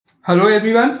Hello,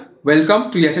 everyone.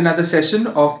 Welcome to yet another session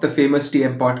of the famous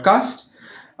TM podcast.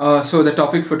 The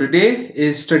topic for today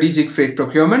is strategic freight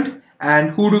procurement. And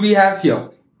who do we have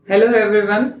here? Hello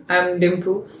everyone, I'm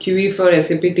Dimpu, QE for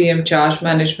SAP TM Charge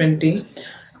Management Team.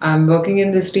 I'm working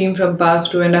in this team from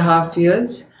past 2.5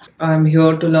 years. I'm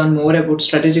here to learn more about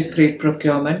strategic freight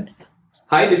procurement.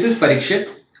 Hi, this is Parikshit,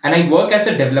 and I work as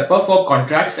a developer for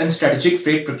Contracts and Strategic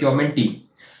Freight Procurement team.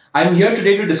 I'm here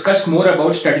today to discuss more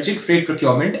about strategic freight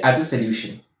procurement as a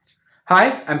solution.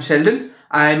 Hi, I'm Sheldon.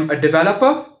 I'm a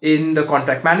developer in the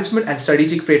contract management and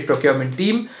strategic freight procurement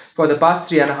team for the past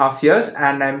 3.5 years,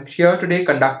 and I'm here today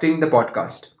conducting the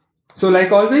podcast. So,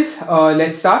 like always,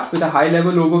 let's start with a high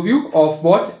level overview of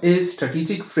what is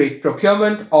strategic freight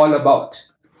procurement all about.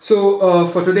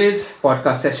 For today's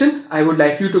podcast session, I would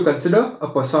like you to consider a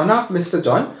persona, Mr.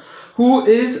 John, who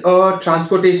is a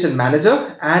transportation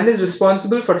manager and is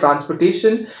responsible for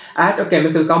transportation at a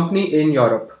chemical company in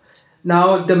Europe.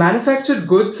 Now, the manufactured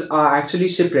goods are actually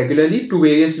shipped regularly to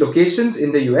various locations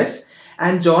in the US,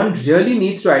 and John really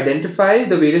needs to identify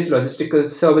the various logistical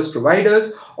service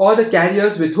providers or the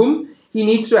carriers with whom he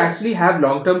needs to actually have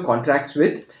long term contracts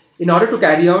with in order to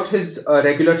carry out his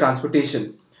regular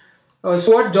transportation.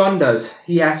 What John does,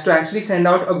 he has to actually send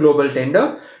out a global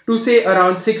tender to say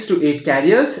around 6 to 8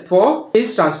 carriers for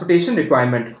his transportation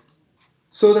requirement.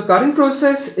 So the current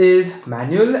process is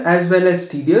manual as well as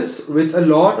tedious, with a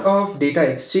lot of data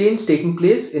exchange taking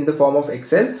place in the form of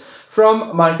Excel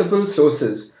from multiple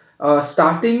sources.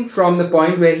 Starting from the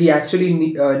point where he actually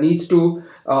needs to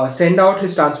send out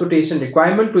his transportation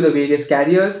requirement to the various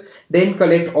carriers, then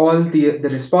collect all the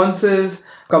responses,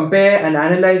 compare and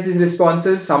analyze these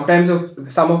responses, some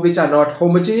of which are not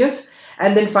homogeneous,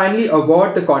 and then finally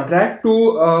award the contract to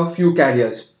a few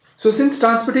carriers. So, since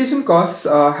transportation costs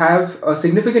have a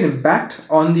significant impact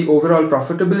on the overall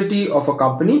profitability of a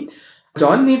company,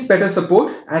 John needs better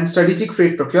support, and strategic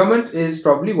freight procurement is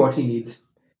probably what he needs.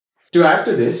 To add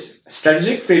to this,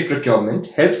 strategic freight procurement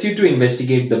helps you to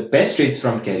investigate the best rates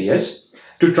from carriers,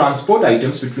 to transport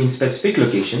items between specific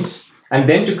locations, and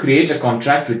then to create a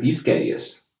contract with these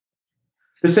carriers.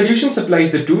 The solution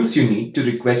supplies the tools you need to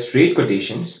request rate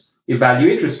quotations,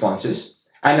 evaluate responses,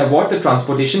 and award the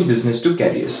transportation business to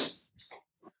carriers.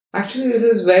 Actually, this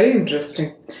is very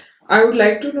interesting. I would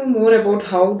like to know more about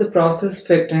how the process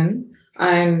fit in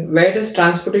and where does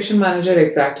transportation manager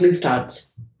exactly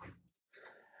starts.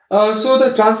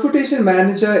 The transportation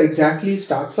manager exactly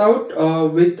starts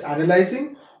out with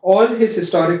analyzing all his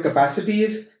historic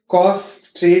capacities,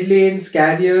 costs, trade lanes,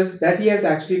 carriers that he has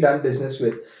actually done business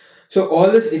with. So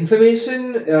all this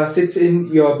information sits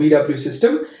in your BW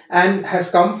system and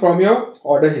has come from your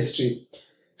order history.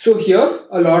 So here,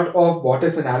 a lot of what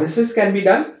if analysis can be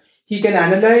done. He can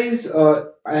analyze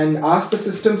and ask the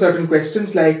system certain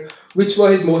questions like which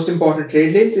were his most important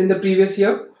trade lanes in the previous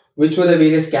year, which were the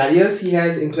various carriers he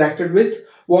has interacted with,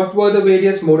 what were the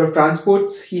various mode of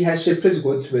transports he has shipped his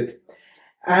goods with.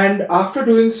 And after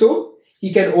doing so,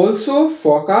 he can also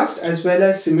forecast as well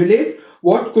as simulate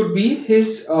what could be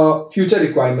his future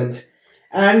requirements.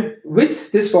 And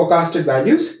with this forecasted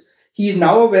values, he is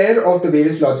now aware of the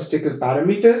various logistical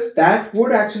parameters that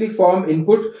would actually form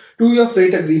input to your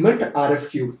freight agreement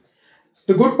RFQ.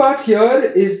 The good part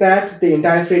here is that the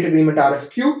entire freight agreement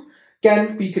RFQ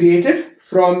can be created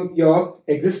from your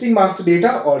existing master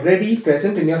data already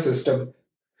present in your system.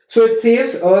 So it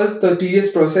saves us the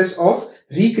tedious process of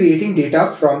recreating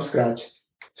data from scratch.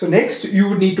 So next, you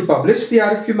would need to publish the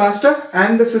RFQ master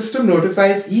and the system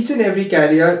notifies each and every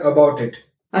carrier about it.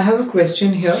 I have a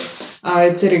question here.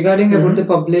 It's regarding about the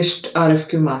published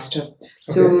RFQ master.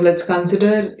 So Okay. let's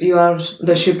consider you are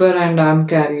the shipper and I'm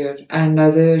carrier. And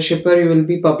as a shipper, you will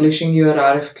be publishing your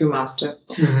RFQ master.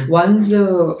 Once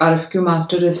the RFQ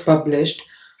master is published,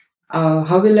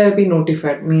 how will I be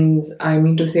notified? I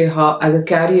mean to say, how as a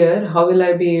carrier, how will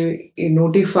I be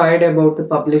notified about the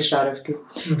published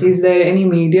RFQ? Is there any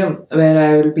medium where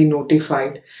I will be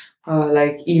notified,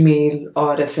 like email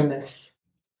or SMS?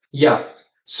 Yeah.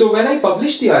 So when I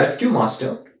publish the RFQ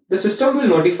master, the system will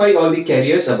notify all the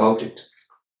carriers about it.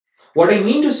 What I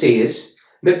mean to say is,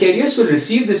 the carriers will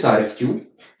receive this RFQ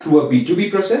through a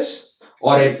B2B process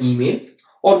or an email,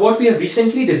 or what we have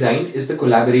recently designed is the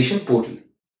collaboration portal,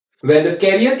 where the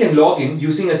carrier can log in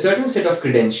using a certain set of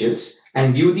credentials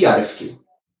and view the RFQ.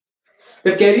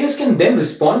 The carriers can then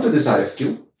respond to this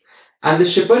RFQ, and the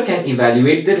shipper can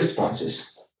evaluate the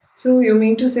responses. So you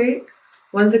mean to say,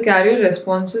 once the carrier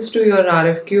responses to your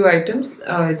RFQ items,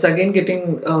 it's again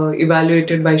getting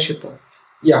evaluated by shipper.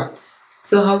 Yeah.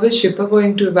 So how is shipper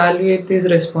going to evaluate these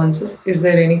responses? Is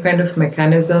there any kind of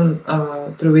mechanism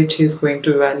through which he's going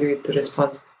to evaluate the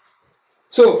responses?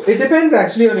 So it depends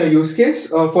actually on your use case.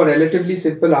 For relatively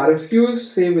simple RFQs,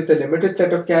 say with a limited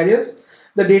set of carriers,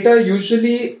 the data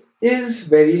usually is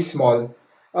very small.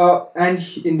 And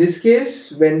in this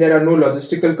case, when there are no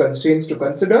logistical constraints to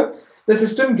consider, the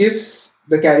system gives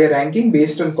the carrier ranking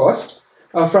based on cost,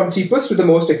 from cheapest to the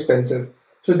most expensive.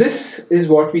 So this is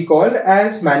what we call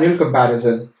as manual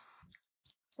comparison.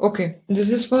 Okay, this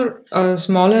is for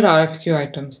smaller RFQ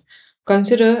items.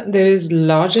 Consider there is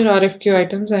larger RFQ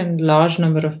items and large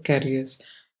number of carriers.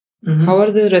 How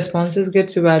are the responses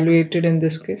gets evaluated in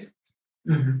this case?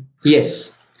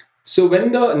 Yes. So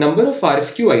when the number of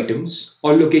RFQ items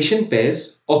or location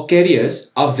pairs or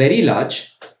carriers are very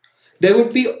large, there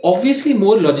would be obviously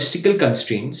more logistical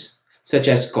constraints such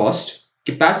as cost,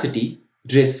 capacity,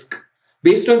 risk,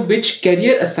 based on which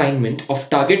carrier assignment of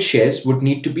target shares would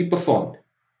need to be performed.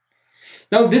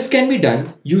 Now, this can be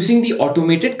done using the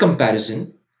automated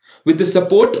comparison with the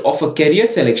support of a carrier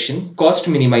selection cost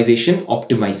minimization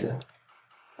optimizer.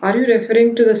 Are you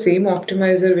referring to the same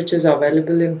optimizer which is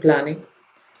available in planning?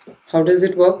 How does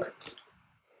it work?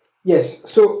 Yes,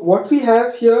 so what we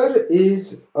have here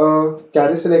is a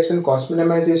carrier selection cost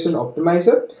minimization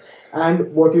optimizer.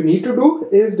 And what you need to do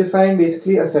is define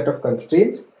basically a set of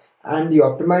constraints, and the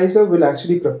optimizer will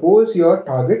actually propose your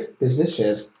target business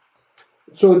shares.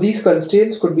 So these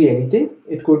constraints could be anything.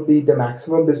 It could be the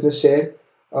maximum business share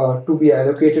to be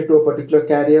allocated to a particular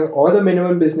carrier or the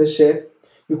minimum business share.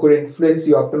 You could influence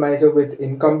the optimizer with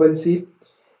incumbency.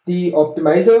 The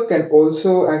optimizer can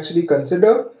also actually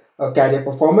consider carrier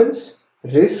performance,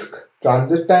 risk,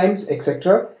 transit times,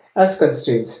 etc. as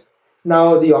constraints.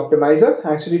 Now, the optimizer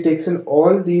actually takes in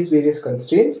all these various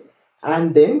constraints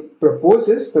and then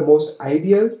proposes the most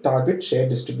ideal target share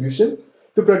distribution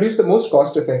to produce the most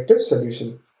cost effective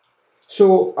solution.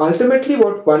 So ultimately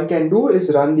what one can do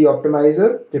is run the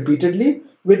optimizer repeatedly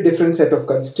with different set of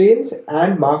constraints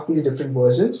and mark these different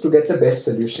versions to get the best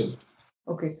solution.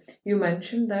 Okay, you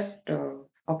mentioned that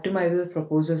optimizer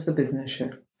proposes the business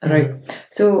share, right?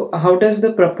 So, how does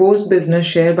the proposed business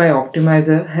share by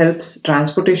optimizer helps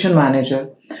transportation manager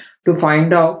to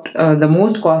find out the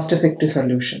most cost-effective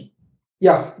solution?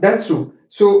 Yeah, that's true.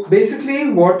 So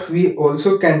basically, what we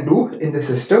also can do in the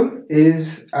system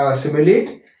is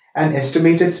simulate an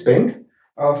estimated spend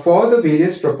for the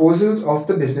various proposals of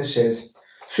the business shares.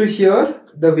 So here,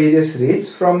 the various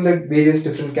rates from the various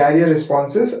different carrier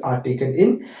responses are taken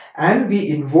in, and we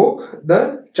invoke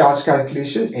the charge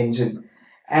calculation engine.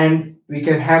 And we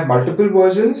can have multiple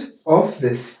versions of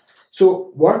this.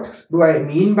 So what do I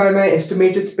mean by my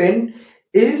estimated spend?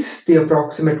 Is the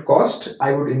approximate cost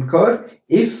I would incur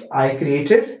if I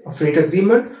created a freight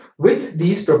agreement with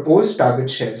these proposed target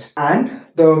shares. And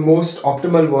the most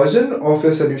optimal version of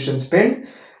your solution spend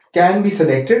can be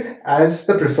selected as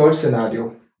the preferred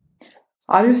scenario.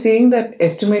 Are you saying that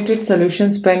estimated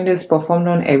solution spend is performed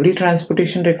on every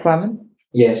transportation requirement?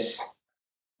 Yes.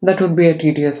 That would be a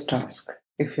tedious task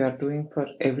if you are doing for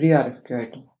every RFQ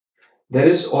item. There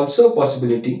is also a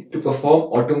possibility to perform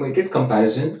automated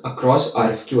comparison across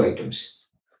RFQ items.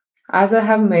 As I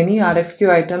have many RFQ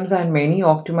items and many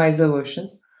optimizer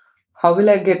versions, how will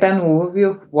I get an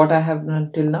overview of what I have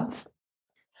done till now?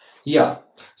 Yeah,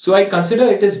 so I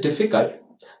consider it as difficult,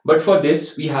 but for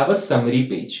this we have a summary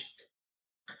page.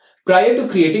 Prior to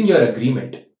creating your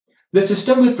agreement, the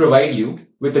system will provide you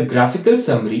with a graphical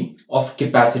summary of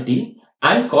capacity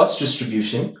and cost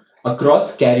distribution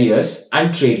across carriers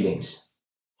and trade lanes.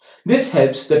 This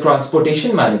helps the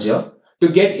transportation manager to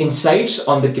get insights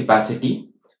on the capacity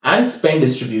and spend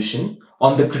distribution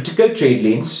on the critical trade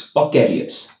lanes or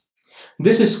carriers.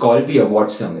 This is called the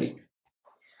award summary.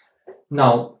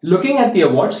 Now, looking at the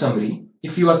award summary,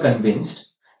 if you are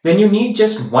convinced, then you need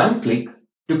just one click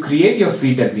to create your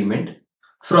fleet agreement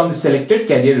from the selected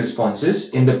carrier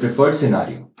responses in the preferred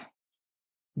scenario.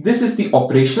 This is the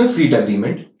operational fleet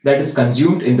agreement that is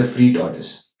consumed in the fleet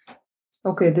orders.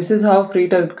 Okay, this is how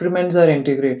freight agreements are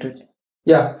integrated.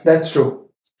 Yeah, that's true.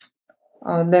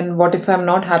 Then what if I'm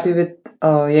not happy with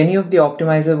any of the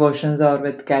optimizer versions or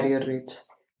with carrier rates?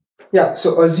 Yeah,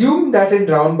 so assume that in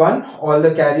round one, all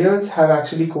the carriers have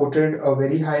actually quoted a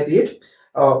very high rate,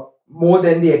 more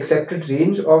than the accepted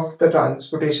range of the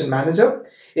transportation manager.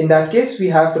 In that case, we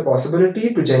have the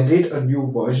possibility to generate a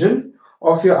new version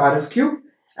of your RFQ.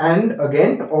 And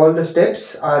again, all the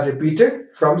steps are repeated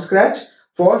from scratch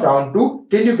for round two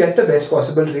till you get the best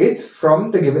possible rates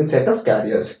from the given set of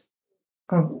carriers.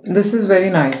 Oh, this is very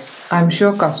nice. I'm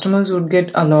sure customers would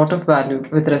get a lot of value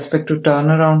with respect to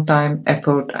turnaround time,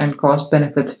 effort, and cost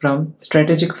benefits from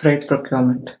strategic freight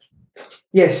procurement.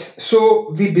 Yes,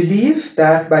 so we believe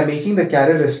that by making the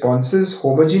carrier responses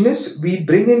homogeneous, we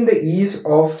bring in the ease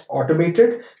of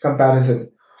automated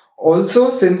comparison. Also,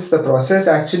 since the process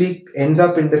actually ends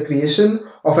up in the creation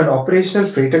of an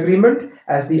operational freight agreement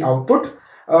as the output,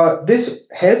 this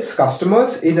helps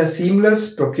customers in a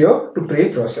seamless procure to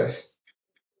pay process.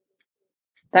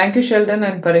 Thank you, Sheldon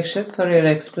and Parikshit, for your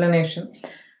explanation.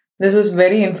 This was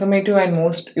very informative and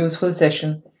most useful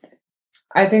session.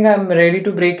 I think I'm ready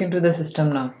to break into the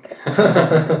system now.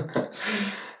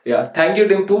 Yeah, thank you,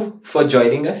 Dimpu, for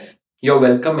joining us. You're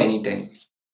welcome anytime.